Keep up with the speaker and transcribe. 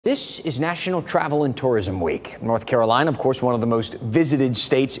This is National Travel and Tourism Week. North Carolina, of course, one of the most visited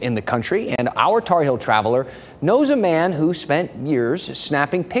states in the country, and our Tar Heel traveler knows a man who spent years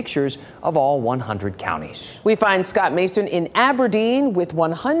snapping pictures of all 100 counties. We find Scott Mason in Aberdeen with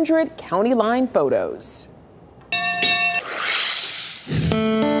 100 county line photos.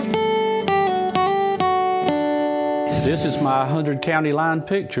 This is my 100 county line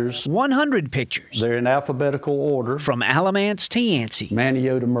pictures. 100 pictures. They're in alphabetical order. From Alamance to Yancey.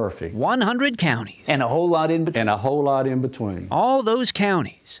 Manio to Murphy. 100 counties. And a whole lot in between. And a whole lot in between. All those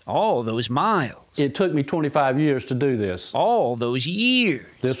counties. All those miles. It took me 25 years to do this. All those years.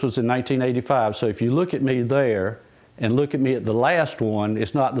 This was in 1985, so if you look at me there and look at me at the last one,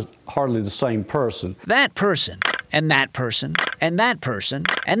 it's not hardly the same person. That person, and that person, and that person,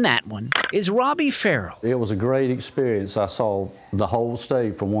 and that one is Robbie Farrell. It was a great experience. I saw the whole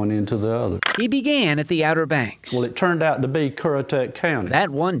state from one end to the other. He began at the Outer Banks. Well, it turned out to be Currituck County. That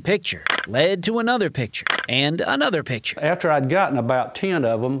one picture led to another picture, and another picture. After I'd gotten about 10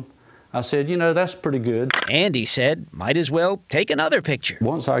 of them, I said, you know, that's pretty good. And he said, might as well take another picture.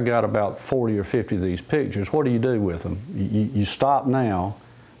 Once I got about 40 or 50 of these pictures, what do you do with them? You stop now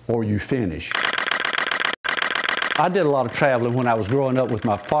or you finish. I did a lot of traveling when I was growing up with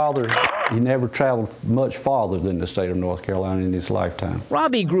my father. He never traveled much farther than the state of North Carolina in his lifetime.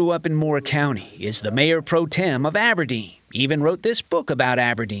 Robbie grew up in Moore County, is the mayor pro tem of Aberdeen, even wrote this book about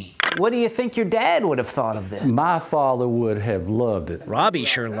Aberdeen. What do you think your dad would have thought of this? My father would have loved it. Robbie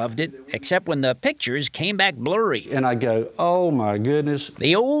sure loved it, except when the pictures came back blurry. And I go, oh my goodness.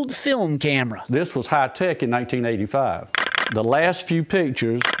 The old film camera. This was high tech in 1985. The last few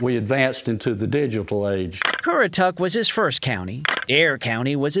pictures, we advanced into the digital age. Currituck was his first county. Dare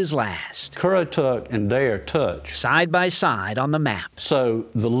County was his last. Currituck and Dare touch. Side by side on the map. So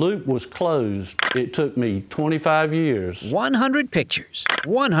the loop was closed. It took me 25 years. 100 pictures,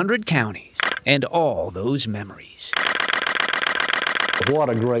 100 counties, and all those memories. What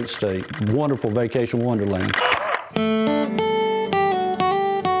a great state. Wonderful vacation wonderland.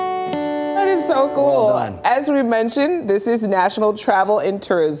 So cool. Well done. As we mentioned, this is National Travel and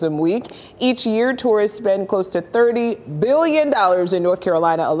Tourism Week. Each year, tourists spend close to $30 billion in North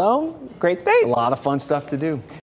Carolina alone. Great state. A lot of fun stuff to do.